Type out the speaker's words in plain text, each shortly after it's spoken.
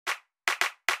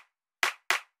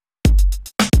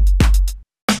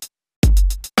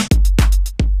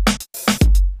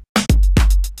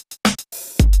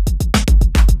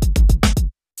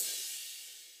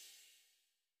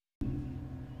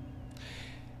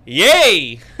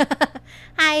Yay!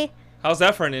 Hi. How's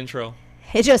that for an intro?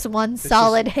 It's just one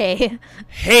solid hey.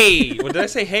 Hey! What did I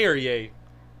say? Hey or yay?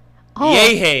 Oh.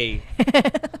 Yay hey!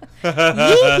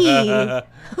 Yee.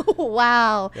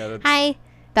 Wow. Yeah, Hi.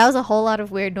 That was a whole lot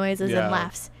of weird noises Yeah. and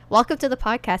laughs. Welcome to the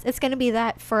podcast. It's going to be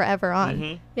that forever on.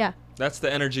 Mhm. Yeah. That's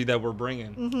the energy that we're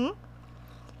bringing.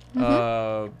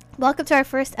 Mm-hmm. Welcome to our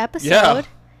first episode. Yeah.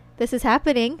 This is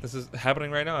happening. This is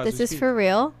happening right now. as This we is speak. for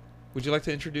real. Would you like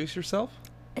to introduce yourself?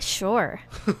 Sure.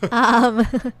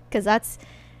 Because that's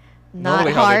not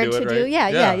Normally how they hard do it, to do.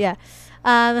 right? Yeah.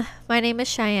 My name is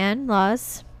Cheyenne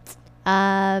Laws.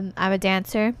 I'm a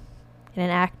dancer and an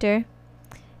actor.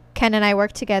 Ken and I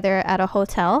work together at a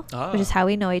hotel, which is how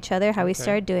we know each other, how we Okay.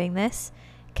 started doing this.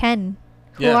 Ken,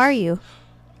 who Yes. are you?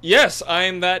 Yes,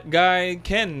 I'm that guy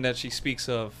Ken that she speaks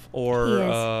of, He or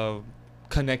is.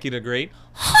 Kaneki the Great.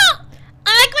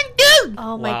 I like my dude!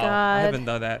 Oh my Wow, god. I haven't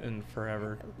done that in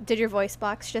forever. Did your voice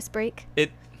box just break?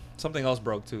 Something else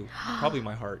broke too. Probably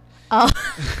my heart. Oh.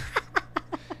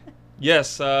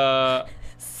 Yes, I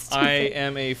Stupid.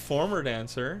 am a former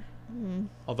dancer. Mm.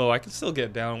 Although I can still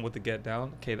get down with the get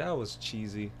down. Okay, that was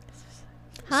cheesy.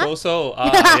 Huh?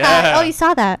 Yeah. Oh, you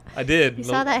saw that. I did. You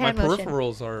saw that hand My motion.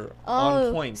 peripherals are Oh,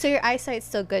 on point. so your eyesight's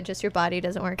still good, just your body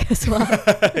doesn't work as well.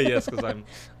 Yes, because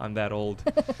I'm that old.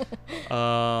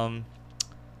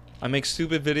 I make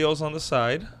stupid videos on the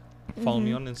side. Follow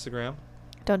me Mhm. on Instagram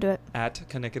Don't do it. at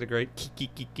Kaneki the Great.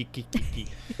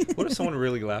 What if someone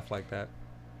really laughed like that?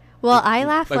 Well, Would- I would-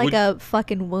 laugh like, like would- a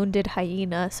fucking wounded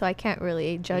hyena, so I can't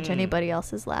really judge Mm. anybody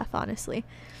else's laugh, honestly.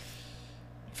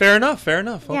 Fair enough.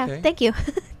 Okay. Yeah, thank you.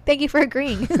 Thank you for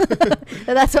agreeing.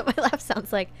 That's what my laugh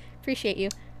sounds like. Appreciate you.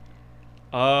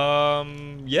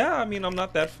 Yeah, I mean, I'm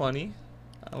not that funny.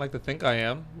 I like to think I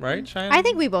am, right, Cheyenne? I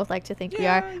think we both like to think we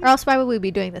Yeah, are, yeah. or else why would we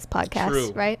be doing this podcast,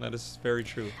 True. right? That is very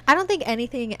true. I don't think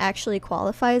anything actually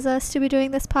qualifies us to be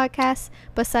doing this podcast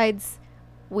besides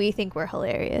we think we're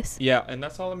hilarious. Yeah, and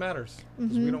that's all that matters. 'Cause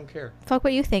we Mhm. don't care. Fuck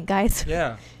what you think, guys.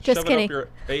 Yeah. Just Shove kidding. it up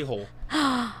your a-hole.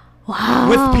 Wow.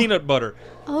 With peanut butter.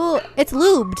 Oh, it's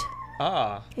lubed.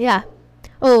 Ah. Yeah.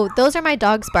 Oh, those are my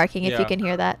dogs barking, if Yeah. you can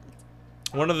hear that.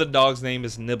 One of the dog's name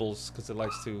is Nibbles because it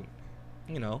likes to,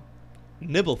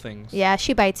 nibble things. Yeah,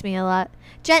 she bites me a lot.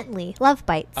 Gently. Love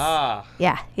bites. Ah.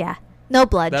 Yeah. No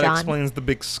blood, That John. explains the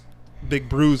big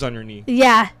bruise on your knee.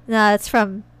 Yeah. No, that's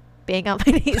from being on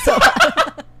my knees a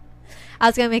lot. I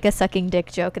was going to make a sucking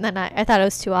dick joke, and then I thought it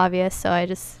was too obvious, so I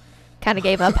just kind of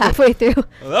gave up halfway through.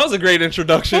 Well, that was a great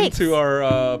introduction Thanks. to our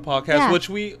podcast, Yeah. which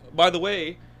we, by the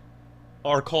way,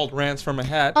 are called Rants from a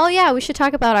Hat. Oh, yeah, we should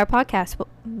talk about our podcast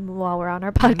while we're on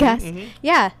our podcast. mhm.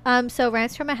 Yeah. So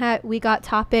Rants from a Hat, we got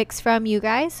topics from you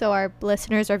guys, so our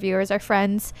listeners, our viewers, our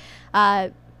friends.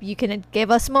 You can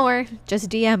give us more, just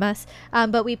DM us.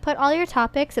 But we put all your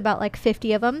topics, about like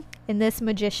 50 of them, in this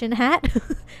magician hat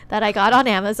that I got on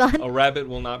Amazon. A rabbit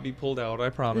will not be pulled out, I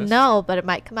promise. No, but it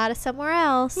might come out of somewhere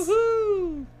else.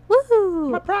 Woohoo! Woohoo!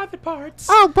 My private parts.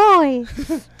 Oh boy!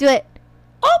 Do it.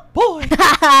 Oh, boy.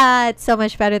 It's so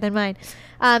much better than mine.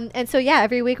 And so yeah,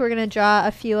 every week we're gonna draw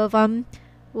a few of them.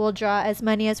 We'll draw as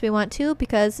many as we want to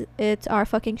because it's our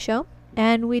fucking show,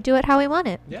 and we do it how we want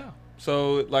it. Yeah.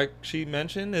 So, like she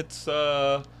mentioned, it's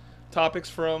topics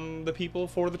from the people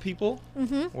for the people.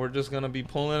 Mm-hmm. We're just going to be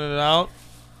pulling it out.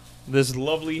 This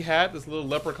lovely hat, this little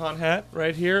leprechaun hat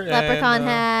right here. Leprechaun and,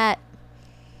 hat.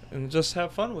 And just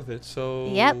have fun with it. So,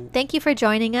 Yep. Thank you for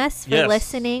joining us, for Yes.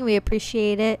 listening. We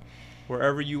appreciate it.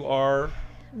 wherever you are,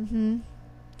 Mm-hmm.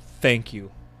 thank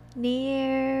you.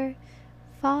 Near,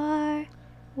 far,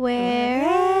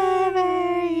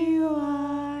 wherever you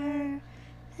are.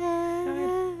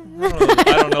 I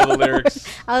don't know the lyrics.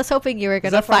 I was hoping you were Is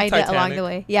gonna that from find it along Titanic? the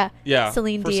way. Yeah. Yeah.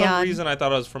 Celine For Dion. some reason, I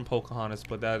thought it was from Pocahontas,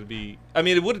 but that would be... I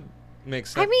mean, it would make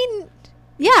sense. I mean,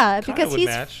 yeah, Kinda because would he's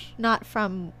match. not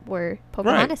from where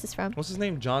Pocahontas is from. What's his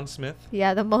name? John Smith?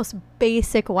 Yeah, the most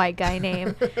basic white guy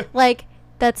name. Like,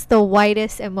 that's the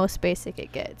whitest and most basic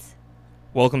it gets.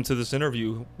 Welcome to this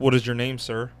interview. What is your name,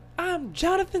 sir? I'm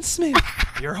Jonathan Smith.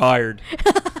 You're hired.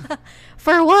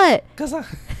 For what? Because I...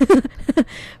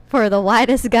 For the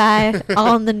whitest guy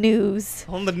on the news.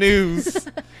 On the news.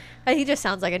 He just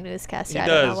sounds like a newscaster. He I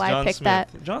does. don't know why John I picked Smith.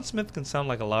 that. John Smith can sound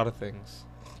like a lot of things.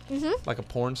 Mm-hmm. Like a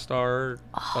porn star.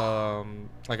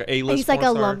 Like an A-list He's like a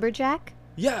porn star. lumberjack.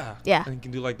 Yeah. Yeah. And he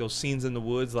can do like those scenes in the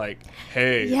woods like,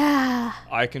 hey, Yeah.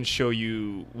 I can show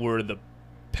you where the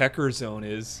pecker zone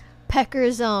is.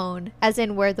 Pecker zone, as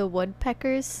in where the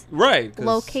woodpeckers Right. 'cause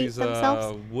locate he's themselves.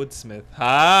 a woodsmith.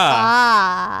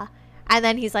 Ah. And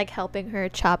then he's like helping her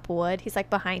chop wood. He's like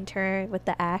behind her with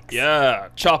the axe. Yeah.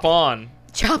 Chop on.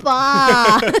 chop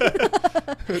on.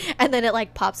 And then it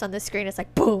like pops on the screen. It's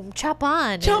like, boom, chop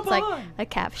on. And Chop it's like on. a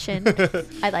caption.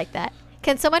 I like that.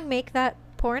 Can someone make that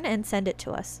porn and send it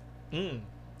to us?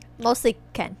 Mostly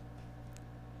Ken.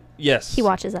 Yes. He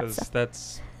watches that 'cause stuff.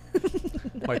 That's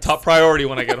my top priority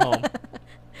when I get home.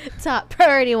 Top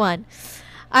priority one.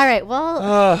 All right.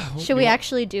 Well, should we you want-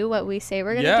 actually do what we say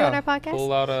we're going to do in our podcast?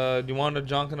 Pull out a. Do you want a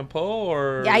John Ken Poe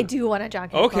or? Yeah, I do want a John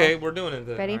Ken Okay, Poe. we're doing it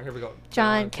then. Ready? All right, here we go.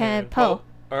 John Ken Poe.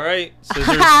 All right,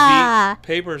 scissors, beat,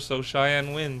 paper, so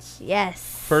Cheyenne wins. Yes.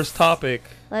 First topic.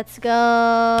 Let's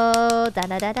go. Dun, dun,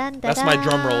 dun, dun, dun, That's my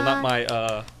drum roll, not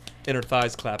my inner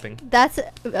thighs clapping. That's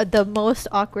the most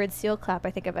awkward seal clap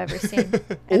I think I've ever seen.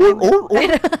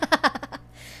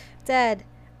 Dead.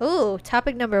 Ooh,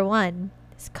 topic number 1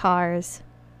 is cars.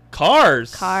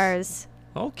 Cars. Cars.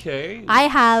 Okay.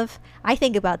 I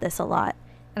think about this a lot.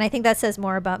 And I think that says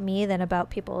more about me than about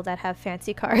people that have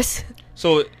fancy cars.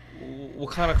 So,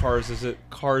 what kind of cars? Is it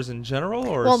cars in general,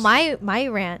 or? Well, my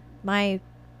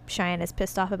Cheyenne is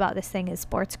pissed off about this thing is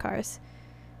sports cars.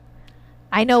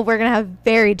 I know we're gonna have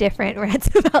very different rants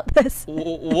about this.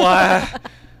 Why?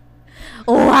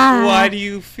 Why do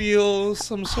you feel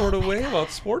some sort of way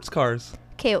about sports cars?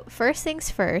 Okay, first things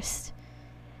first.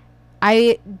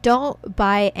 I don't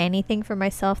buy anything for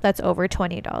myself that's over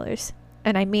 $20,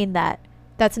 and I mean that.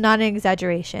 That's not an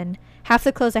exaggeration. Half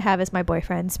the clothes I have is my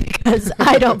boyfriend's because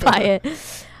I don't buy it.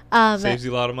 Saves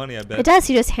you a lot of money, I bet. It does.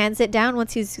 He just hands it down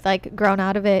once he's like grown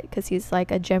out of it because he's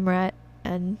like a gym rat,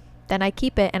 and then I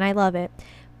keep it and I love it.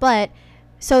 But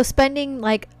so spending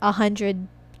like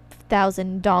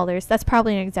 $100,000, that's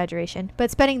probably an exaggeration, but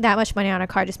spending that much money on a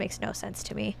car just makes no sense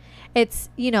to me. It's,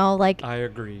 like I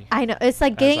agree. I know it's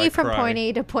like getting I you from cry. point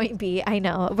A to point B. I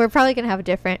know we're probably gonna have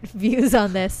different views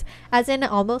on this, as in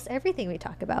almost everything we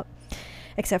talk about,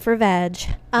 except for veg.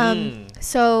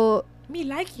 So Me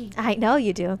like you, I know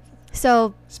you do.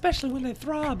 So especially when they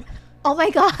throb. oh my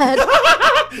god,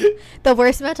 the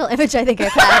worst mental image I think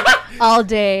I've had all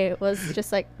day was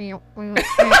just like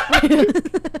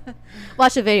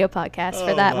watch a video podcast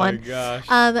for that one.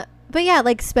 Gosh. But yeah,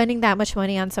 like spending that much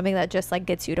money on something that just like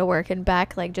gets you to work and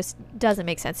back, like just doesn't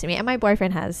make sense to me. And my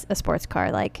boyfriend has a sports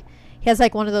car. Like he has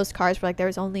like one of those cars where like there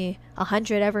was only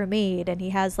 100 ever made, and he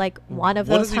has like one of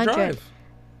What those does he 100. drive?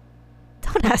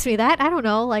 Don't ask me that. I don't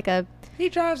know. Like He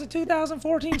drives a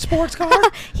 2014 sports car.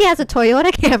 he has a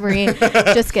Toyota Camry.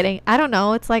 Just kidding. I don't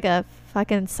know. It's like a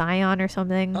fucking Scion or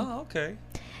something. Oh, okay.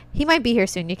 He might be here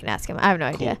soon. You can ask him. I have no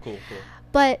idea. Cool.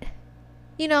 But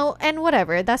and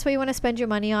whatever, that's what you want to spend your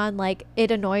money on. Like it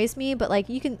annoys me, but like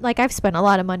you can, like I've spent a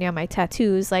lot of money on my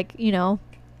tattoos, like and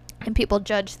people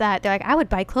judge that. They're like, I would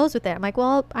buy clothes with it. I'm like,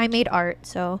 well, I made art,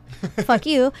 so fuck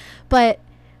you. But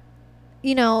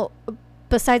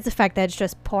besides the fact that it's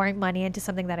just pouring money into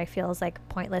something that I feel is like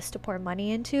pointless to pour money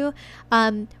into,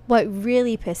 what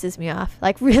really pisses me off,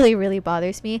 like really, really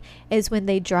bothers me, is when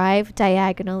they drive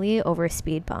diagonally over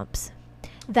speed bumps.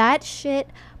 That shit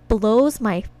blows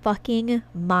my fucking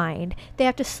mind. They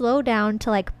have to slow down to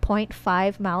like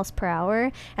 0.5 miles per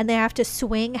hour, and they have to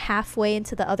swing halfway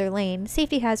into the other lane.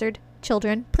 Safety hazard,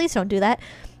 children, please don't do that.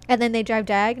 And then they drive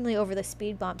diagonally over the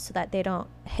speed bump so that they don't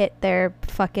hit their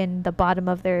fucking the bottom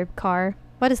of their car.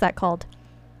 What is that called?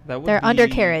 That would Their be,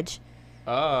 undercarriage,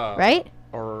 right?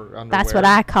 Or underwear. That's what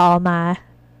I call my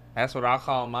That's what I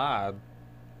call my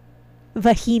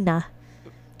vagina.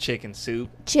 chicken soup.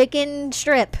 Chicken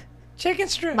strip. Chicken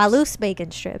strips. My loose bacon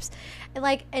strips.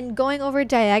 And going over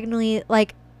diagonally,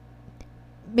 like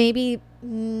maybe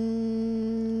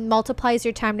multiplies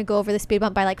your time to go over the speed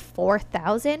bump by like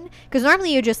 4,000, because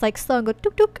normally you just like slow and go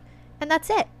tuk tuk, and that's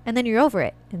it, and then you're over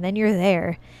it, and then you're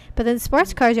there. But then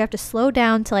sports cars, you have to slow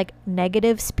down to like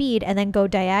negative speed and then go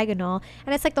diagonal,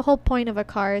 and it's like the whole point of a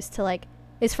car is to like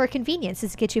is for convenience,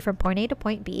 is to get you from point A to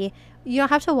point B. You don't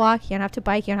have to walk, you don't have to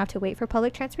bike, you don't have to wait for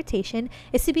public transportation.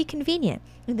 It's to be convenient,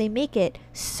 and they make it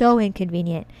so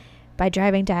inconvenient by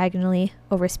driving diagonally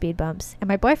over speed bumps. And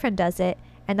my boyfriend does it,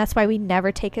 and that's why we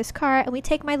never take his car, and we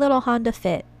take my little Honda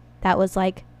Fit that was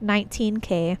like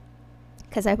 $19,000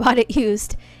 because I bought it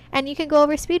used, and you can go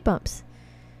over speed bumps,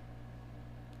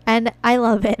 and I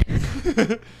love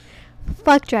it.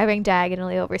 Fuck driving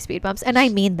diagonally over speed bumps, and I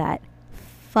mean that.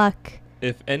 Fuck.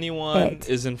 If anyone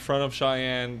is in front of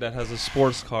Cheyenne that has a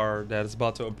sports car that is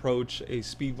about to approach a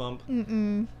speed bump,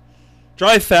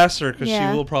 drive faster, because she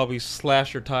will probably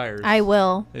slash your tires. I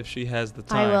will. If she has the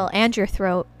time. I will. And your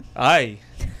throat. Aye.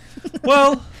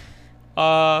 Well,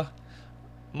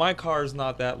 my car is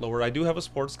not that lower. I do have a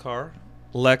sports car.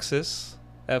 Lexus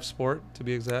F Sport, to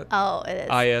be exact. Oh, it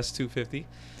is. IS 250.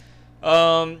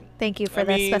 Thank you for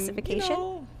that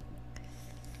specification.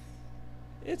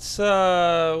 It's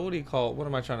what do you call it? What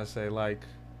am I trying to say? Like,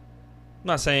 I'm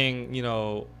not saying,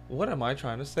 what am I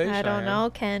trying to say? I don't know,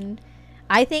 Ken.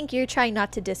 I think you're trying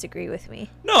not to disagree with me.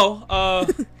 No,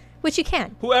 which you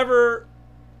can. Whoever,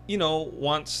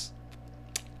 wants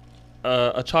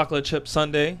a chocolate chip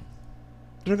sundae,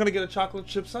 they're gonna get a chocolate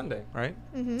chip sundae, right?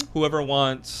 Mm-hmm. Whoever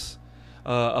wants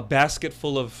a basket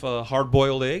full of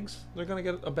hard-boiled eggs, they're gonna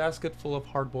get a basket full of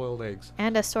hard-boiled eggs.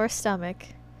 And a sore stomach.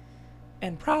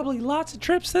 And probably lots of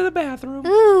trips to the bathroom.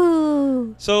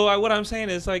 Ooh. So what I'm saying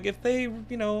is, like, if they,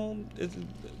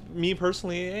 me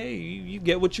personally, hey, you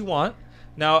get what you want.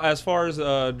 Now, as far as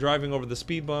driving over the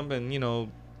speed bump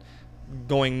and,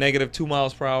 going negative 2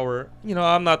 miles per hour,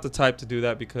 I'm not the type to do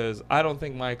that because I don't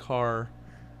think my car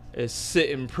is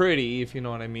sitting pretty, if you know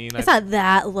what I mean. It's not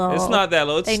that low. It's not that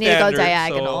low. It's they standard, need to go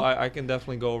diagonal. So I can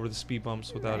definitely go over the speed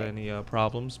bumps without any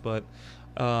problems. But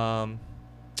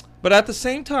at the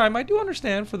same time, I do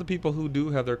understand for the people who do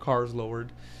have their cars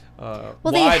lowered. Well,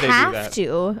 why they have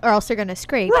to, or else they're going to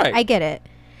scrape. Right. I get it.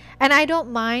 And I don't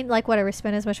mind, like, whatever,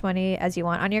 spend as much money as you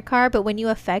want on your car. But when you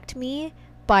affect me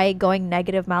by going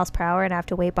negative miles per hour and I have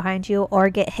to wait behind you or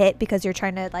get hit because you're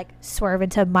trying to, like, swerve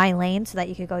into my lane so that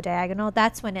you could go diagonal,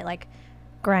 that's when it, like,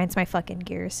 grinds my fucking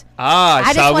gears.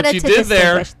 I saw what you did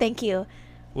there. Thank you.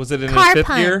 Was it in car fifth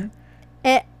pun.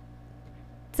 gear?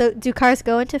 So do cars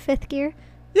go into fifth gear?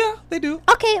 Yeah, they do.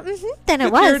 Okay, then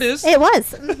it was. Here it is. It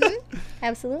was.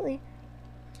 Absolutely.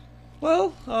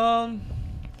 Well,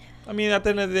 I mean, at the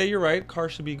end of the day, you're right.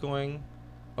 Cars should be going,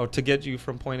 to get you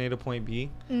from point A to point B.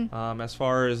 As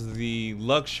far as the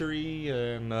luxury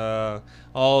and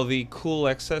all the cool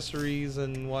accessories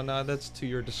and whatnot, that's to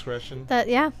your discretion.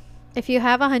 Yeah. If you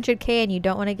have $100K and you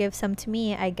don't want to give some to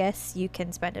me, I guess you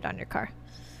can spend it on your car.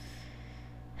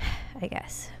 I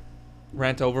guess.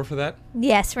 Rant over for that?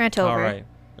 Yes, rant over. All right.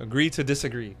 Agree to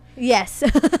disagree. Yes.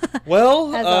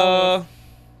 Well,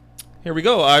 here we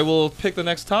go. I will pick the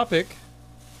next topic.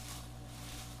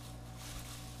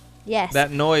 Yes. That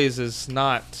noise is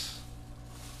not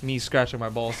me scratching my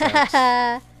ball sacks.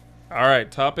 All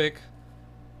right. Topic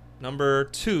number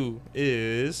 2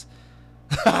 is...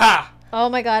 Oh,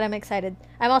 my God. I'm excited.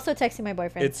 I'm also texting my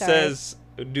boyfriend. It says,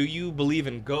 do you believe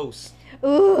in ghosts?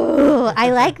 Ooh, I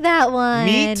like that one.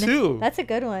 Me too. That's a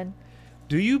good one.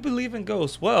 Do you believe in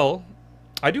ghosts? Well,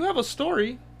 I do have a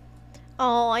story.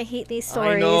 Oh, I hate these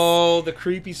stories. I know, the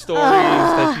creepy stories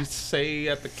that you say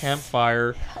at the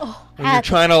campfire when you're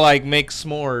trying to, like, make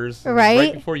s'mores.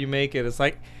 Right before you make it. It's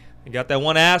like, you got that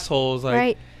one asshole who's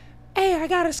like, hey, I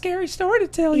got a scary story to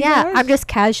tell you guys. I'm just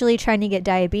casually trying to get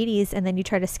diabetes, and then you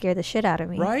try to scare the shit out of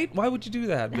me. Right? Why would you do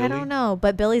that, Billy? I don't know,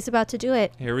 but Billy's about to do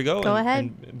it. Here we go. Go ahead.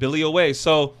 And Billy away.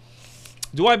 So,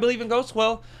 do I believe in ghosts?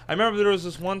 Well, I remember there was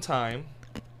this one time,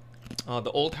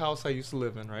 the old house I used to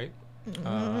live in, right?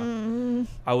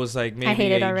 I was like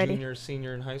maybe a junior,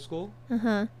 senior in high school.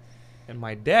 And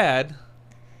my dad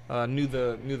knew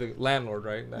the landlord,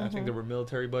 right? I think they were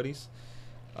military buddies.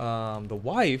 The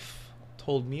wife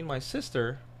told me and my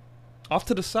sister off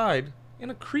to the side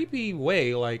in a creepy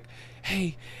way, like,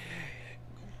 hey,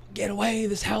 get away,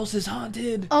 this house is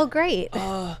haunted. Oh, great.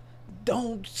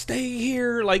 Don't stay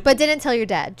here. Like, but didn't tell your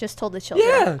dad, just told the children.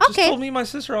 Yeah, just told me and my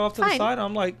sister off to the side.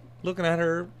 I'm like looking at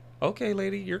her, okay,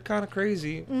 lady, you're kind of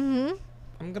crazy. I'm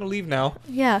gonna leave now.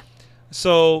 Yeah.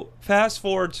 So fast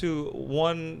forward to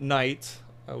one night,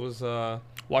 I was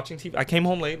watching TV. I came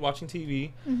home late watching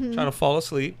TV, trying to fall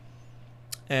asleep,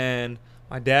 and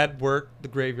my dad worked the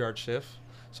graveyard shift,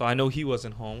 so I know he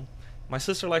wasn't home. My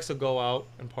sister likes to go out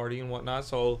and party and whatnot,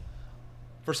 so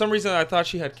for some reason I thought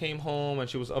she had came home and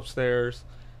she was upstairs,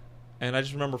 and I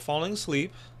just remember falling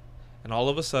asleep, and all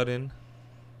of a sudden,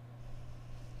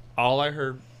 all I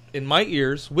heard in my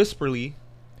ears, whisperly,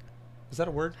 is that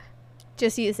a word?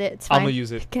 Just use it. It's fine. I'm gonna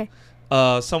use it. Okay.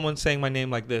 Someone saying my name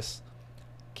like this,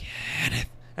 Kenneth,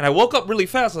 and I woke up really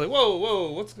fast. I was like,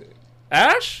 whoa, what's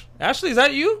Ash? Ashley, is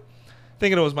that you?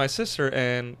 Thinking it was my sister,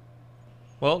 and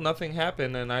well, nothing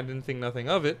happened, and I didn't think nothing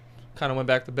of it. Kind of went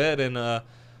back to bed, and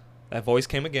that voice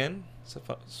came again. So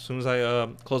as soon as I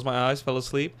closed my eyes, fell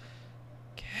asleep.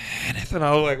 Kenneth, and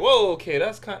I was like, whoa, okay,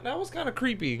 that was kind of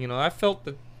creepy. You know, I felt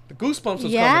the goosebumps was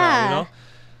coming out. You know.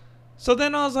 So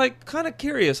then I was like, kind of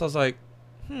curious. I was like,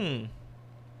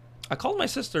 I called my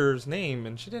sister's name,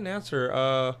 and she didn't answer.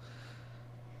 I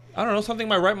don't know, something in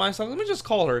my right mind. So let me just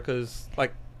call her, because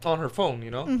like on her phone,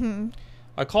 you know.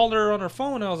 I called her on her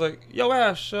phone, and I was like, yo,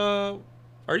 Ash, are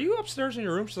you upstairs in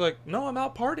your room? She's like, no, I'm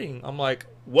out partying. I'm like,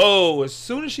 whoa. As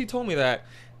soon as she told me that,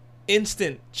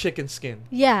 instant chicken skin.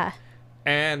 Yeah.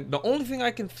 And the only thing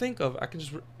I can think of, I can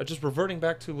just reverting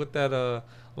back to what that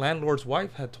landlord's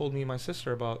wife had told me and my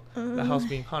sister about the house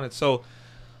being haunted. So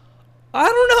I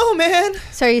don't know, man.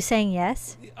 So are you saying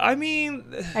yes? I mean,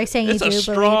 Are you saying it's you a do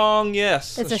strong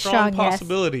yes. It's a a strong strong yes.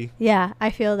 possibility. Yeah, I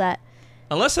feel that.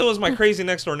 Unless it was my crazy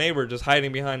next door neighbor just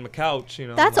hiding behind my couch, you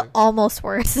know. That's like, almost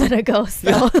worse than a ghost,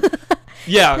 though.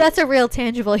 yeah. That's a real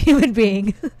tangible human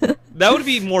being. That would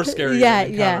be more scary Yeah,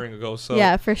 than yeah. encountering a ghost. So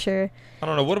Yeah, for sure. I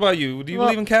don't know. What about you? Do you Well,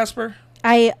 believe in Casper?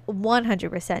 I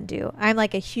 100% do. I'm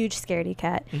like a huge scaredy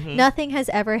cat. Mhm. Nothing has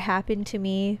ever happened to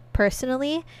me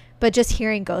personally, but just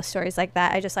hearing ghost stories like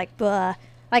that, I just like, blah.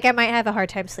 Like, I might have a hard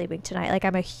time sleeping tonight. Like,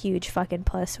 I'm a huge fucking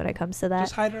puss when it comes to that.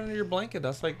 Just hide it under your blanket.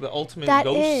 That's like the ultimate That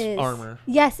ghost is. armor.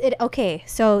 Yes, okay.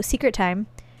 So, secret time.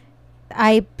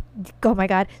 Oh my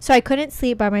God. So, I couldn't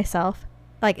sleep by myself,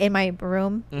 like, in my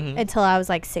room Mhm. until I was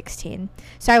like 16.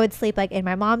 So, I would sleep like in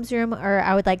my mom's room, or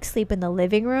I would like sleep in the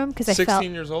living room because I 16 felt.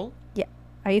 years old?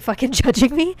 Are you fucking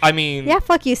judging me? I mean, Yeah,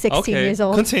 fuck you, 16 okay. years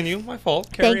old. Continue. My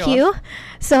fault. Carry Thank on. you.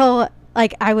 So,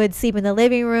 like, I would sleep in the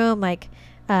living room. Like,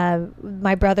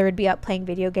 my brother would be up playing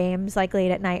video games, like, late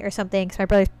at night or something. Because my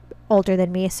brother's older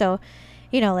than me. So,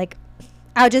 you know, like,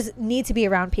 I would just need to be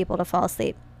around people to fall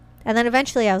asleep. And then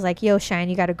eventually I was like, yo, Cheyenne,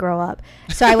 you got to grow up.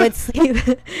 So I would sleep.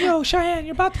 Yo, Cheyenne,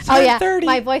 you're about to turn Oh, yeah. 30.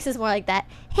 My voice is more like that.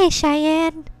 Hey,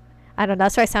 Cheyenne. I don't know.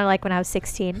 That's what I sounded like when I was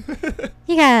 16.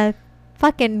 You got to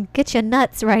fucking get your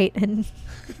nuts right and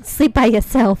sleep by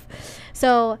yourself.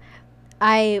 So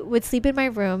I would sleep in my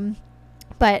room,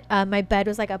 but my bed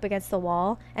was like up against the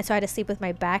wall, and so I had to sleep with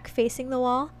my back facing the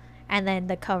wall and then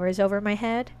the covers over my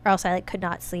head, or else I like could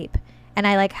not sleep. And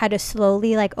I like had to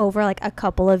slowly, like, over like a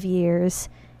couple of years,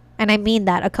 and I mean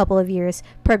that, a couple of years,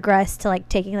 progress to like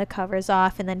taking the covers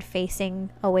off and then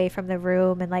facing away from the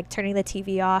room and like turning the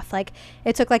TV off. Like,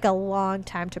 it took like a long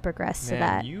time to progress to Man,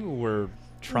 that. you were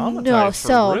traumatized No, for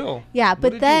so, real. yeah, What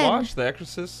but did then- you watch? The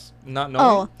Exorcist? Not knowing?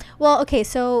 Oh, well, okay,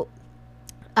 so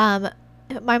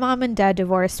my mom and dad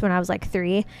divorced when I was like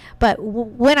 3, but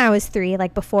when I was 3,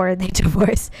 like before they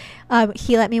divorced,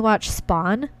 he let me watch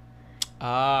Spawn.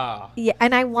 Ah. Yeah,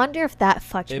 and I wonder if that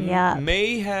fucked It me up.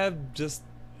 may have just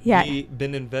Yeah,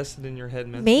 been invested in your head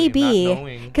mentally. maybe, Not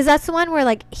knowing. because that's the one where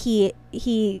like he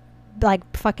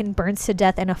like fucking burns to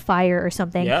death in a fire or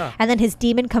something. Yeah. And then his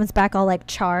demon comes back all like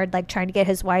charred, like trying to get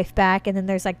his wife back, and then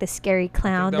there's like the scary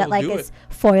clown that that will like do is it.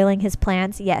 foiling his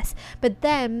plans. Yes. But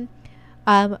then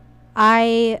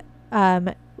I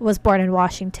was born in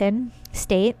Washington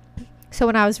State. So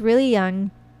when I was really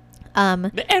young,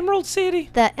 The Emerald City.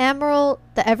 the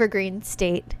Evergreen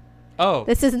State. Oh.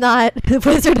 This is not the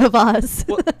Wizard of Oz.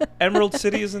 What? Emerald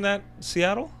City, isn't that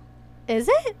Seattle? Is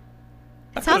it?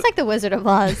 It sounds like the Wizard of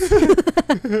Oz.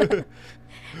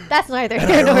 That's neither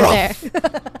here nor there.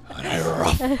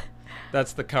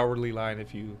 That's the cowardly line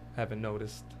if you haven't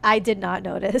noticed. I did not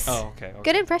notice. Oh, okay.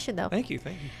 Good impression, though. Thank you,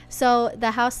 thank you. So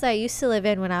the house that I used to live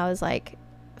in when I was like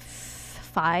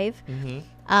 5,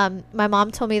 Mm-hmm. my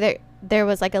mom told me that there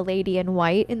was like a lady in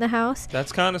white in the house.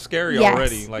 That's kind of scary Yes,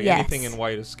 already. Like yes. anything in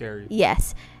white is scary.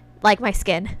 Yes, like my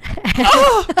skin.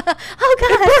 Oh! Oh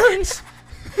God, It burns.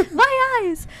 my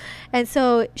eyes. And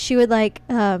so she would like,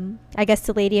 I guess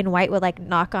the lady in white would like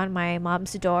knock on my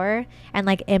mom's door and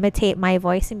like imitate my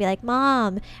voice and be like,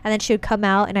 "Mom," and then she would come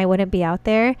out and I wouldn't be out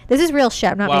there. This is real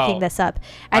shit. I'm not Wow. making this up.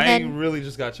 And I then really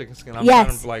just got chicken skin. I'm Yes.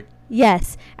 kind of like,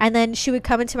 yes, and then she would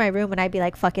come into my room and I'd be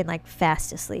like fucking like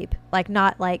fast asleep, like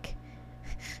not like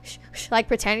like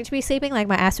pretending to be sleeping, like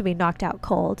my ass would be knocked out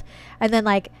cold. And then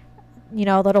like, you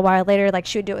know, a little while later, like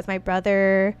she would do it with my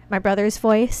brother's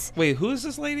voice. wait, who is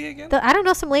this lady again? I don't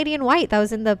know, some lady in white that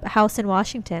was in the house in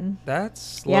Washington.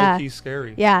 That's Yeah. low-key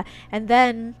scary. Yeah, and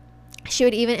then she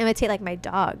would even imitate like my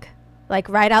dog, like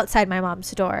right outside my mom's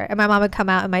door, and my mom would come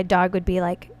out and my dog would be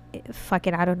like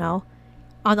fucking, I don't know,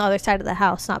 on the other side of the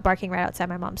house, not barking right outside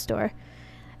my mom's door.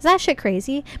 Is that shit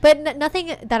crazy? But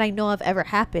nothing that I know of ever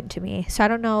happened to me, so I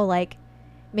don't know, like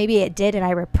maybe it did and I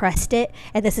repressed it,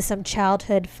 and this is some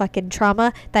childhood fucking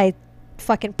trauma that I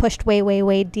fucking pushed way, way,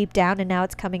 way deep down, and now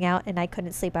it's coming out and I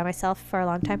couldn't sleep by myself for a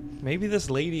long time. Maybe this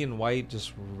lady in white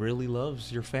just really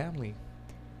loves your family,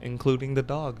 including the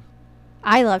dog.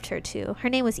 I loved her too. Her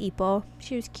name was Ipo.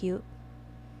 She was cute.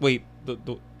 Wait, the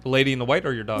lady in the white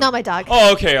or your dog? No, my dog.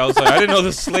 Oh, okay. I was like, I didn't know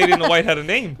this lady in the white had a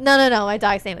name. No. My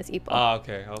dog's name was Ipo. Ah,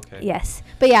 okay, okay. Yes.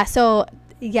 But yeah, so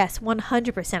yes,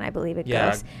 100% I believe in Yeah,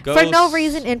 ghosts. For no ghosts-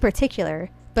 reason in particular.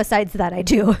 Besides that, I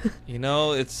do. You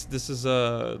know,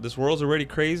 this world's already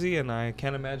crazy, and I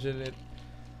can't imagine it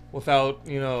without,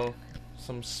 you know,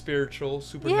 some spiritual,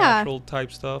 supernatural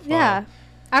type stuff. Yeah.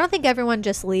 I don't think everyone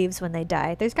just leaves when they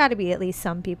die. There's got to be at least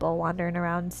some people wandering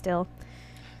around still.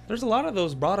 There's a lot of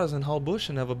those bradas in Bush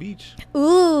and Eva Beach.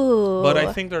 Ooh. But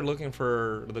I think they're looking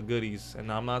for the goodies.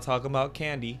 And I'm not talking about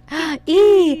candy.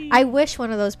 I wish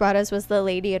one of those bradas was the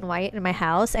lady in white in my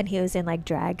house and he was in like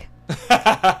drag.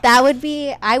 That would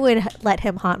be, I would let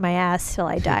him haunt my ass till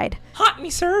I died. Haunt me,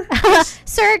 sir.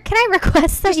 Sir, can I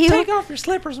request that Just you take off your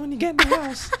slippers when you get in the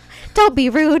house. don't be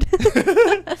rude.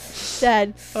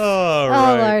 Dead. All Oh,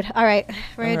 right. Lord. All right.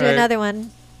 We're going to do All right. another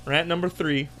one. Rant number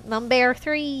 3. Number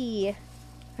 3.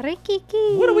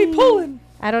 Rikiki. What are we pulling?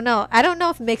 I don't know. I don't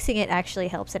know if mixing it actually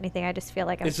helps anything. I just feel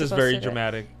like I'm It's just supposed very to do it.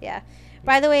 dramatic. Yeah.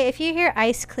 By the way, if you hear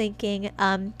ice clinking,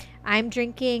 I'm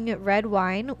drinking red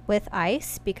wine with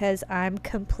ice because I'm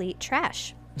complete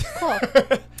trash. Cool.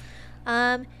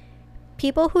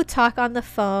 People who talk on the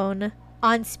phone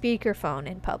on speakerphone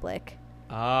in public.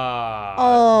 Ah.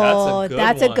 Oh,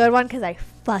 that's a good one because I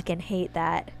fucking hate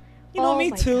that. You know, Oh me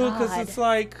my too, because God. it's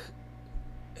like,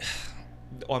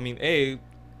 I mean,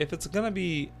 if it's going to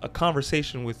be a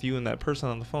conversation with you and that person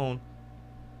on the phone,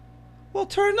 well,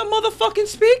 turn the motherfucking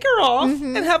speaker off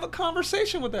Mhm. and have a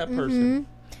conversation with that person.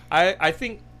 Mhm. I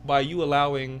think by you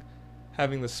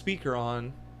having the speaker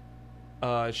on,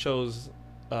 it shows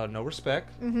no respect.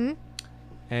 Mhm.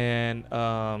 And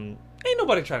ain't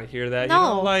nobody trying to hear that. You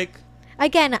know, No. like,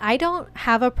 Again, I don't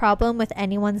have a problem with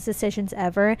anyone's decisions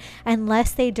ever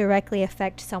unless they directly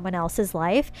affect someone else's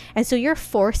life. And so you're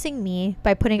forcing me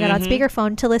by putting it on Mhm.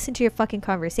 speakerphone to listen to your fucking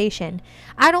conversation.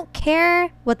 I don't care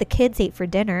what the kids ate for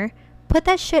dinner. Put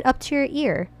that shit up to your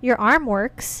ear. Your arm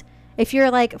works. If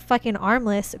you're like fucking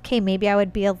armless, okay, maybe I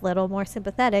would be a little more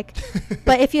sympathetic.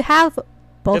 But if you have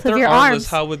both if of they're your armless, arms,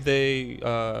 how would they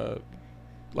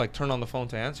like turn on the phone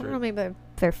to I answer don't know, it? maybe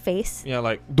their face. Yeah,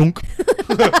 like dunk,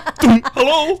 dunk.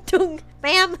 Hello, Tung,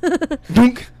 ma'am. dunk.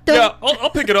 Dunk. Yeah,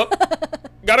 I'll pick it up.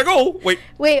 Gotta go. Wait,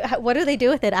 Wait, what do they do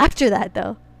with it after that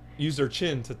though? use their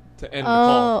chin to end the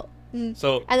call. Mm.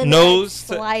 So And then nose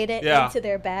they to, like, slide it yeah. into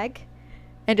their bag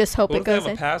and just hope What it if they goes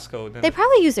have in. a passcode? Then They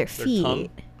probably use their their feet. tongue.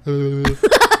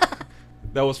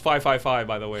 That was 555,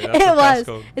 by the way. That's It the was.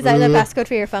 passcode. Is that the passcode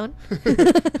for your phone?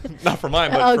 Not for mine,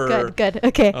 but Oh, for good.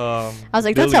 Okay. I was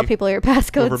like, don't tell Billy, people your whoever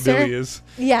passcode, sir. Billy is.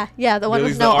 Yeah, the one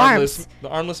Billy's with no the arms. the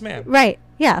armless man. Right.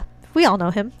 Yeah. We all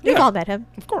know him. We've Yeah. all met him.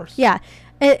 Of course. Yeah.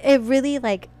 It really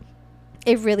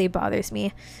it really bothers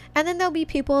me. And then there'll be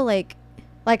people like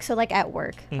at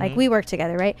work, like Mhm. we work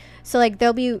together, right? So like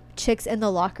there'll be chicks in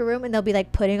the locker room and they'll be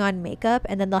like putting on makeup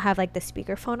and then they'll have like the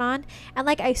speakerphone on. And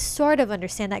like I sort of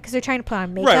understand that because they're trying to put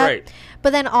on makeup. Right.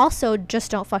 But then also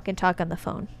just don't fucking talk on the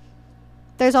phone.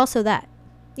 There's also that.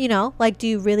 You know, like do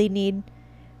you really need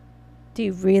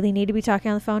to be talking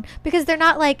on the phone? Because they're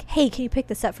not like, hey, can you pick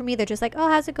this up for me? They're just like, oh,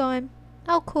 how's it going?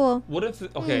 Oh, cool. What if,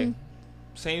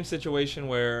 same situation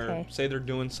where, Okay. say they're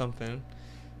doing something,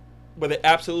 but they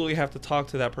absolutely have to talk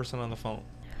to that person on the phone.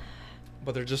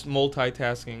 But they're just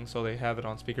multitasking, so they have it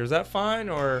on speaker. Is that fine,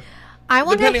 or I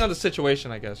want depending to on the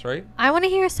situation, I guess, right? I want to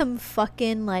hear some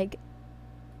fucking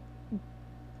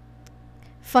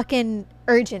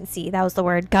urgency. That was the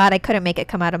word. God, I couldn't make it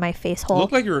come out of my face hole.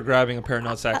 Looked like you were grabbing a pear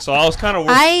nut sack, so I was kind of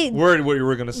I worried what you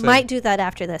were gonna say. Might do that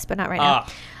after this, but not right now.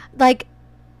 Ah, Like,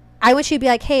 I want you to be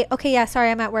like, hey, okay, yeah,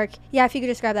 sorry, I'm at work. Yeah, if you could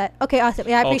just grab that. Okay, awesome.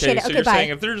 Yeah, I appreciate it. so Okay, you're bye. saying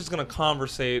if they're just gonna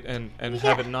conversate and have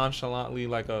Yeah. it nonchalantly,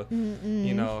 like a, Mm-mm.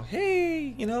 you know,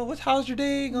 hey, you know, how's your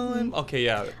day going? Okay,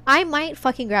 yeah. I might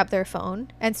fucking grab their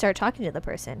phone and start talking to the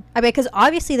person. I mean, because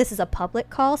obviously this is a public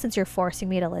call since you're forcing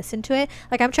me to listen to it.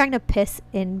 Like, I'm trying to piss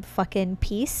in fucking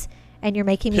peace, and you're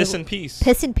making Piss me in peace.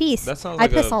 piss in peace. That sounds I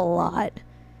like piss a- a lot.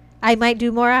 I might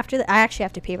do more after that. I actually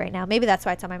have to pee right now. Maybe that's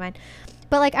why it's on my mind.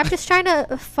 But like, I'm just trying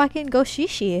to fucking go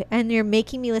shishi, and you're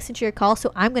making me listen to your call,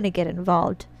 so I'm gonna get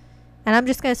involved, and I'm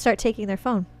just gonna start taking their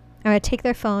phone. I'm gonna take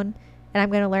their phone, and I'm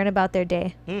gonna learn about their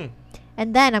day,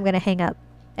 and then I'm gonna hang up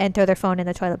and throw their phone in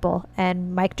the toilet bowl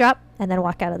and mic drop, and then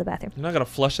walk out of the bathroom. You're not gonna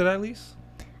flush it at least?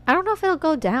 I don't know if it'll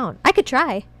go down. I could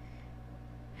try.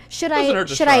 Should Doesn't I hurt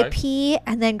to should I try. pee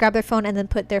and then grab their phone and then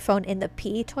put their phone in the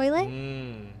pee toilet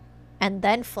and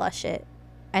then flush it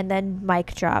and then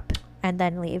mic drop and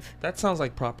then leave? That sounds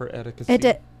like proper etiquette.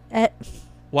 That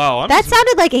Wow,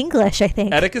 sounded like English, I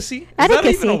think. etiquette? Is that even a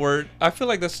Etiquette. word? I feel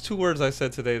like that's 2 words I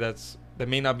said today that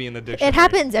may not be in the dictionary. It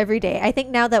happens every day. I think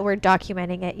now that we're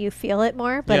documenting it, you feel it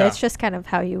more, but Yeah. it's just kind of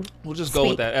how you We'll just go with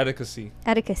speak. that. Etiquette.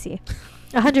 Etiquette.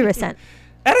 100%.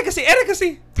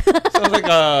 Etiquette. Sounds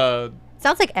like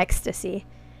Sounds like ecstasy.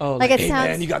 oh, Like, like, it hey sounds-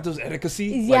 man, you got those etiquette?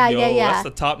 Yeah, like, yo, yeah. That's the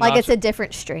top Like notch. it's a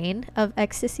different strain of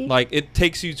ecstasy. Like it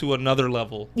takes you to another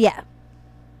level Yeah,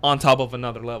 on top of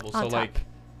another level. On So top. like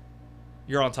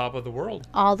you're on top of the world.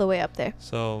 all the way up there.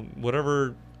 So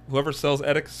whoever sells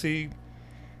etiquette,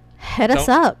 Hit us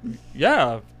Don't- up.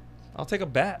 yeah, I'll take a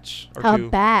batch or A two.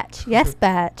 batch. Yes,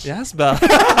 batch. Yes, batch.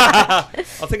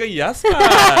 I'll take a yes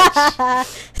batch.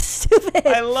 Stupid.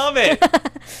 I love it.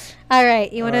 All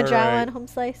right. You want to All draw right. one, home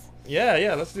slice?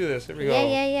 Yeah. Let's do this. Here we go.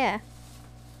 Yeah.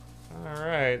 All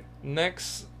right.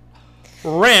 Next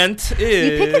rant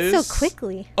is. You pick it so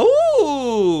quickly.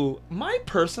 Oh, my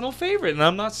personal favorite, and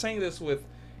I'm not saying this with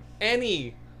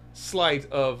any slight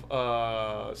of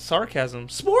sarcasm.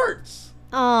 Sports.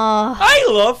 Oh. I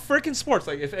love freaking sports.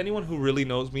 Like, if anyone who really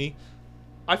knows me,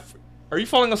 are you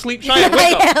falling asleep? Cheyenne,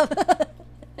 wake up.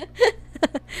 I am.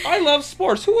 I love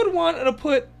sports. Who would want to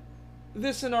put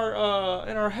this in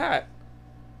our hat?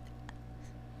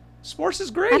 Sports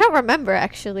is great. I don't remember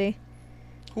actually.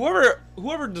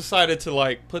 Whoever decided to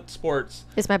like put sports.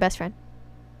 It's my best friend.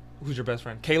 Who's your best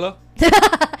friend? Kayla?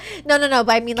 No. But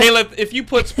I mean, like, Kayla, if you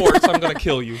put sports, I'm gonna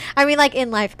kill you. I mean, like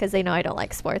in life, because they know I don't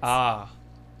like sports. Ah.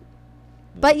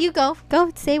 But you go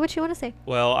say what you want to say.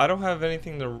 Well, I don't have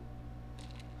anything to.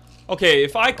 Okay,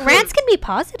 if I could. Rants can be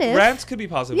positive. Rants could be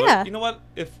positive. Yeah. But you know what?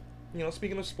 If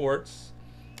speaking of sports,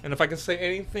 and if I can say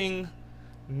anything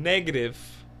negative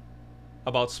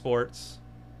about sports,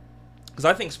 because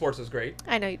I think sports is great.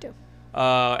 I know you do.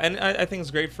 And I think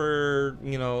it's great for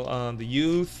the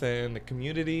youth and the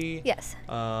community. Yes.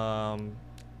 And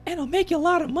it'll make you a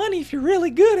lot of money if you're really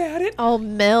good at it. Oh,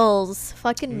 Mills.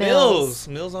 Fucking Mills.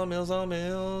 Mills on Mills on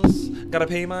Mills. Gotta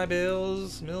pay my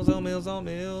bills. Mills on Mills on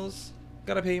Mills.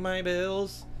 Gotta pay my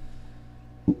bills.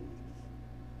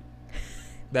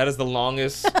 That is the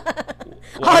longest.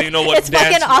 Well, I don't know what it's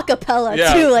dance. fucking acapella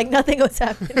Yeah. too. Like nothing was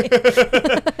happening.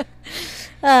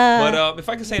 But if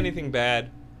I can say anything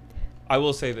bad, I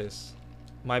will say this: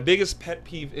 my biggest pet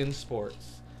peeve in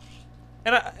sports,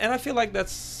 and I feel like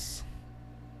that's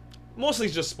mostly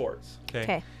just sports.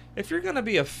 Okay. If you're gonna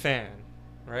be a fan,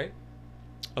 right,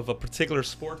 of a particular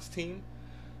sports team,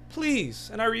 please,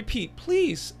 and I repeat,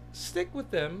 please stick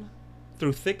with them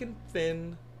through thick and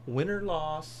thin, win or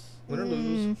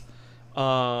lose,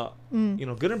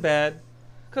 good and bad.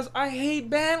 Because I hate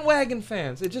bandwagon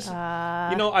fans. It just,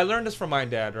 I learned this from my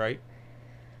dad, right?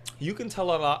 You can tell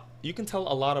a lot. You can tell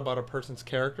a lot about a person's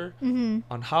character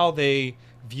on how they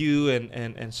view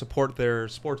and support their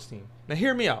sports team. Now,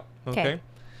 hear me out, okay?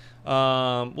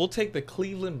 We'll take the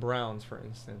Cleveland Browns, for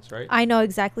instance, right? I know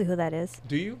exactly who that is.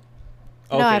 Do you?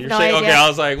 No, Okay, I have you're no saying, idea. okay, I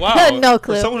was like, wow. No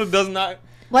clue. For someone who does not.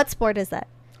 What sport is that?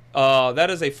 That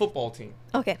is a football team.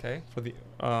 Okay. Okay, for the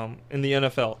in the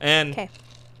NFL, and Okay.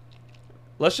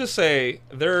 let's just say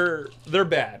they're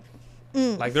bad.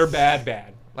 Like they're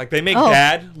bad. Like they make Oh.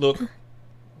 bad look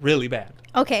really bad.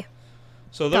 Okay.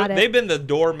 So Got it. they've been the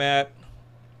doormat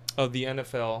of the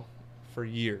NFL for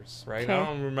years, right? Okay. I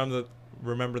don't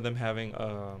remember them having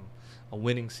a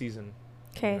winning season.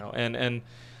 Okay. And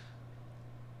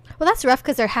Well, that's rough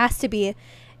because there has to be,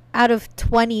 out of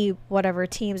 20 whatever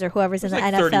teams or whoever's in the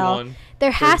there's like NFL, 31,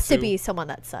 there has to 32. be someone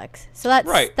that sucks. So that's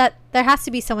Right. that. There has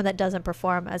to be someone that doesn't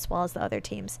perform as well as the other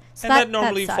teams. So and that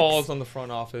normally sucks. falls on the front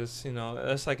office.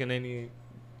 That's like in any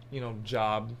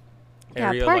job Yeah,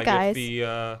 area. poor Like guys. if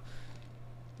the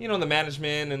the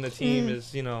management and the team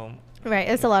is Right.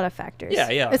 It's a lot of factors.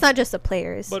 Yeah. It's not just the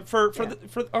players. But for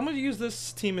I'm going to use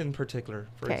this team in particular,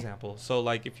 for 'Kay. example. So,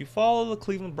 like, if you follow the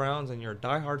Cleveland Browns and you're a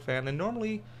diehard fan, and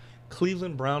normally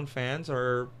Cleveland Brown fans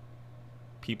are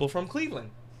people from Cleveland.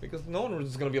 Because no one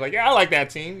was going to be like, yeah, I like that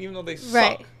team, even though they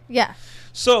right. suck. Yeah.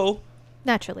 So,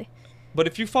 Naturally. but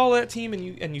if you follow that team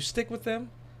and you stick with them,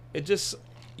 it just,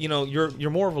 you're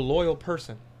more of a loyal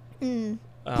person.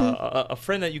 A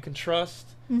friend that you can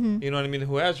trust, you know what I mean,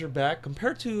 who has your back,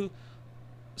 compared to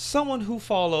someone who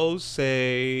follows,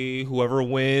 say, whoever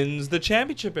wins the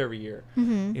championship every year.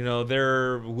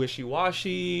 They're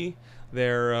wishy-washy,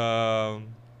 they're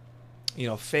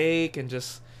fake, and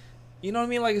just, you know what I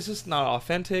mean, like, it's just not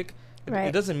authentic. Right.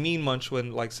 It doesn't mean much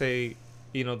when, like, say,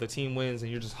 the team wins and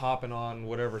you're just hopping on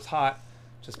whatever's hot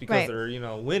just because Right.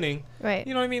 they're winning. Right.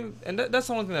 You know what I mean? And that's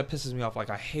the one thing that pisses me off. Like,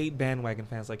 I hate bandwagon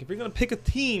fans. Like, if you're going to pick a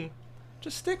team,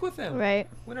 just stick with them. Right.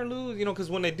 Win or lose, because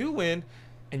when they do win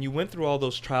and you went through all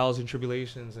those trials and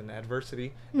tribulations and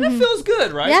adversity, that feels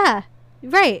good, right? Yeah.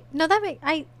 Right. No, that makes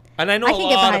And I know I a can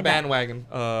get lot of behind that. bandwagon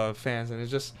fans, and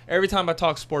it's just every time I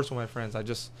talk sports with my friends,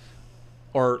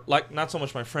 or like not so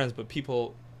much my friends, but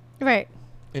people right.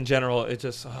 in general, it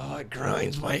just it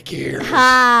grinds my gears.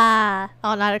 Ha!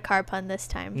 Oh, not a car pun this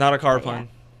time. Not a car But pun.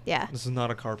 Yeah. This is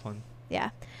not a car pun. Yeah.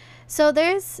 So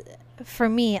there's, for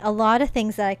me, a lot of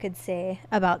things that I could say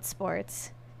about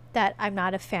sports that I'm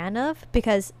not a fan of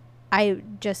because I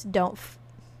just don't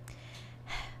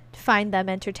find them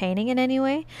entertaining in any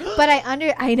way. But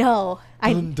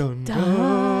Dun, dun,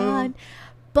 dun.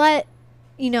 But,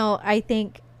 I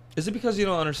think Is it because you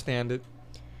don't understand it?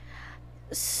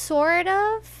 Sort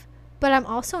of, but I'm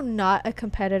also not a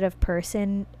competitive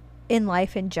person in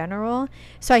life in general.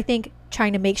 So I think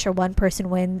trying to make sure one person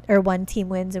win or one team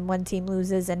wins and one team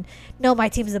loses and no, my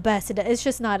team's the best. It's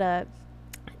just not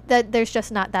there's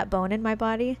just not that bone in my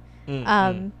body.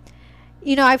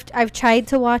 You know, I've tried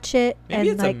to watch it. Maybe and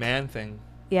it's like, a man thing.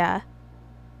 Yeah.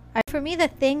 For me, the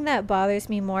thing that bothers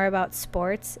me more about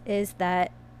sports is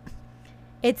that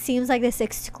it seems like this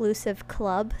exclusive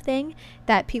club thing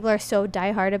that people are so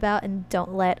diehard about and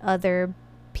don't let other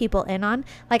people in on.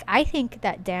 Like, I think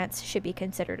that dance should be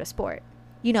considered a sport.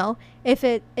 You know,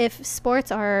 if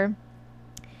sports are,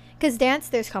 because dance,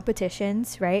 there's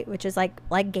competitions, right? Which is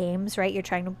like games, right? You're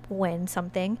trying to win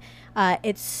something.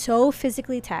 It's so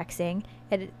physically taxing.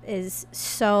 It is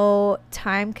so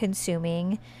time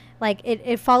consuming. Like,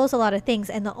 it follows a lot of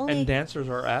things. And dancers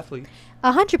are athletes.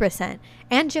 100%.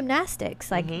 And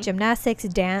gymnastics. Like, gymnastics,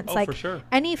 dance. Oh, like, for sure.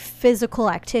 any physical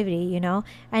activity, you know?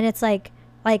 And it's like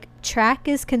track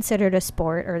is considered a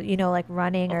sport, or, you know, like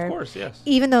running, Of course, yes.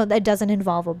 even though that doesn't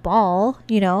involve a ball,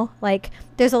 you know? Like,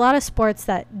 there's a lot of sports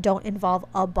that don't involve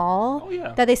a ball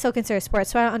that they still consider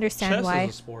sports. So I don't understand why. Chess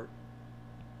is a sport.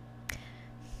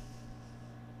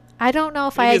 I don't know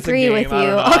if Maybe I it's a agree game. with I you.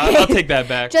 don't know. Okay. I'll take that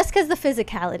back. Just because the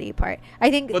physicality part. I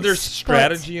think. But there's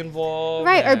strategy involved.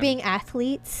 Right, or being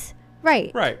athletes.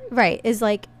 Right. Right. Is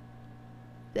like,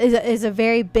 is a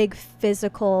very big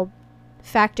physical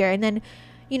factor. And then,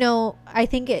 you know, I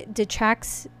think it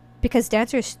detracts because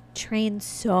dancers train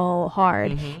so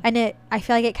hard. And I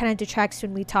feel like it kind of detracts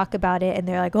when we talk about it and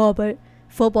they're like, oh, but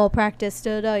football practice,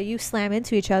 you slam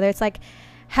into each other. It's like,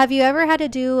 have you ever had to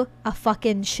do a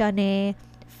fucking chaîné,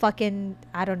 fucking,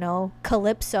 I don't know,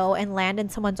 calypso and land in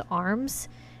someone's arms?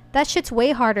 That shit's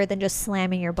way harder than just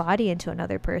slamming your body into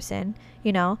another person,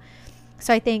 you know?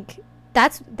 So I think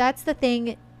that's the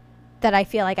thing that I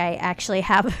feel like I actually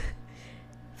have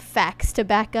facts to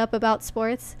back up about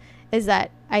sports, is that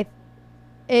it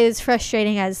is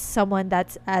frustrating as someone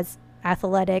that's as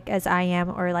athletic as I am,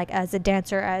 or like as a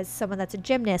dancer, as someone that's a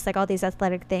gymnast, like all these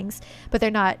athletic things, but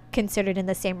they're not considered in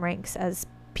the same ranks as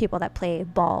people that play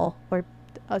ball or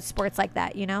sports like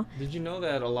that, you know? Did you know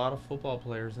that a lot of football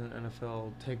players in the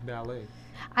NFL take ballet?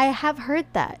 I have heard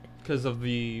that. Because of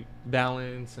the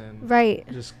balance and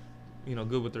just, you know,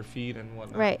 good with their feet and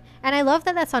whatnot. Right. And I love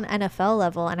that that's on NFL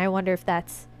level, and I wonder if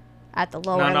that's at the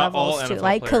lower levels too,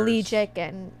 like collegiate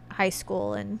and high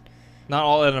school. And not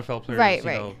all NFL players,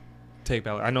 you know, take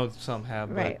ballet. I know some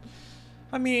have, but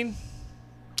I mean,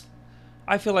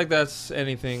 I feel like that's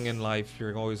anything in life.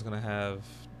 You're always going to have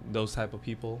those type of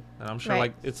people, and I'm sure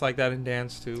like it's like that in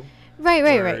dance too. Right.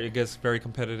 It gets very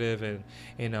competitive, and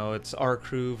you know, it's our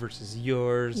crew versus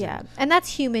yours. Yeah, and that's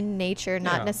human nature,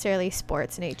 not necessarily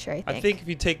sports nature. I think if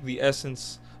you take the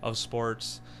essence of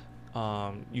sports,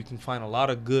 you can find a lot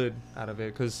of good out of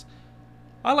it, because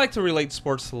I like to relate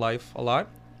sports to life a lot.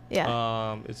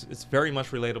 Yeah. It's very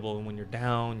much relatable. When you're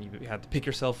down, you have to pick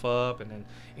yourself up and then,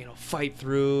 you know, fight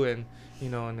through, and you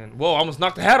know, and then whoa, I almost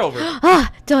knocked the hat over.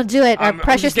 Don't do it. Our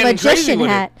precious magician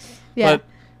hat. Yeah. But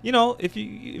you know, if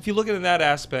you look at it in that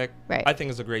aspect, I think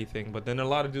it's a great thing. But then a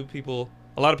lot of people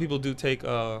do take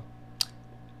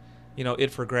you know,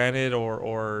 it for granted,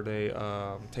 or they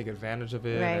take advantage of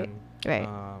it.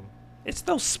 It's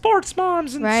those sports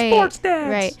moms and sports dads.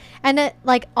 Right. And it,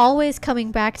 like, always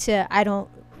coming back to, I don't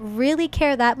really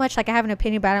care that much. Like, I have an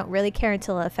opinion, but I don't really care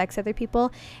until it affects other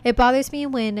people. It bothers me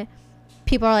when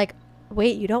people are like,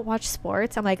 wait, you don't watch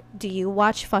sports? I'm like, do you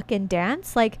watch fucking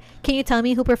dance? Like, can you tell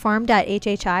me who performed at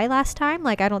HHI last time?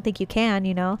 Like, I don't think you can,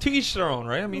 you know? To each their own,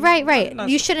 right? I mean, right.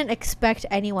 You shouldn't expect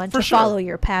anyone to follow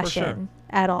your passion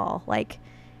at all. Like,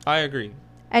 I agree.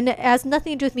 And it has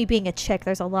nothing to do with me being a chick.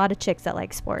 There's a lot of chicks that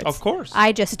like sports. Of course.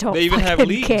 I just don't They even have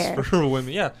leagues care. for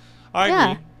women. Yeah. I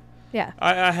agree. Yeah.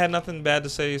 I had nothing bad to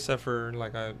say except for,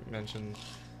 like I mentioned,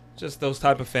 just those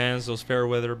type of fans, those fair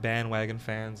weather bandwagon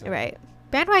fans. Right.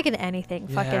 Bandwagon anything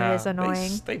fucking is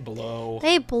annoying. They blow.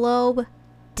 They blow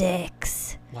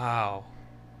dicks. Wow.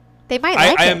 They might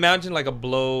like it. I imagine like a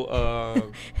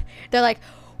blow. They're like.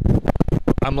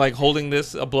 I'm like holding a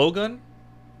blowgun.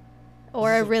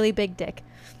 Or a really big dick.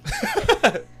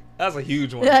 That's a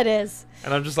huge one. That is.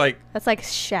 And I'm just like. That's like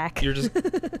Shaq. You're just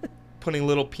putting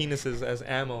little penises as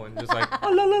ammo and just like. La,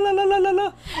 la, la, la, la, la,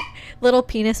 la. Little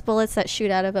penis bullets that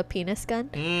shoot out of a penis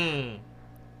gun.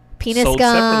 Penis Sold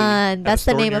gun. That's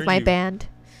the name of my band.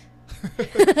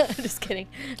 Just kidding.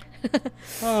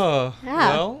 Oh, yeah.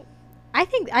 Well. I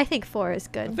think 4 is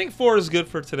good. I think 4 is good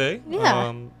for today.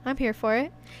 Yeah, I'm here for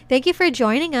it. Thank you for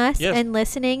joining us and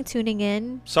listening, tuning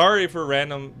in. Sorry for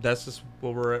random. That's just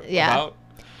what we're about.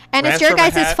 And Rants it's your from a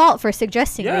guys' hat. fault for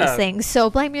suggesting Yeah. these things. So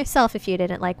blame yourself if you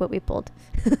didn't like what we pulled.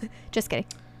 Just kidding.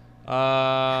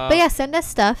 But But yeah, send us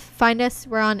stuff. Find us.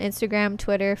 We're on Instagram,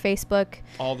 Twitter, Facebook.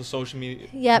 all the social media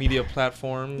Yep. media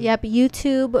platforms. Yep,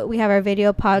 YouTube. We have our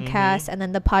video podcast, Mhm. and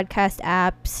then the podcast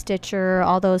app, Stitcher,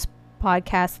 all those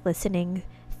podcast listening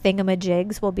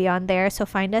thingamajigs will be on there. So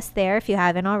find us there if you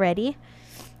haven't already.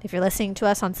 If you're listening to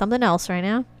us on something else right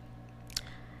now.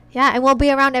 Yeah, and we'll be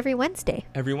around every Wednesday.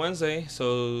 Every Wednesday,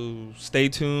 so stay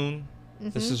tuned.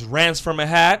 This Mhm. is Rants from a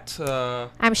Hat.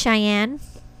 I'm Cheyenne.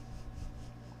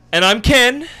 And I'm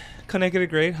Ken. Connected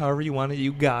Great, however you want it,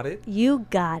 you got it. You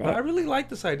got I it. really like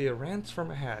this idea, Rants from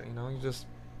a Hat. You know, you just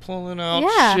pulling out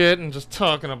Yeah. shit and just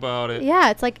talking about it. Yeah,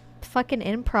 it's like fucking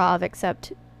improv,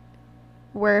 except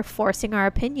we're forcing our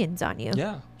opinions on you.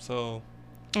 Yeah, so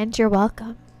And you're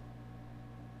welcome.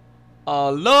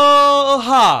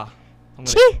 aloha. I'm gonna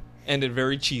Chee. end it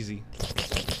very cheesy.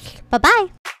 Bye-bye.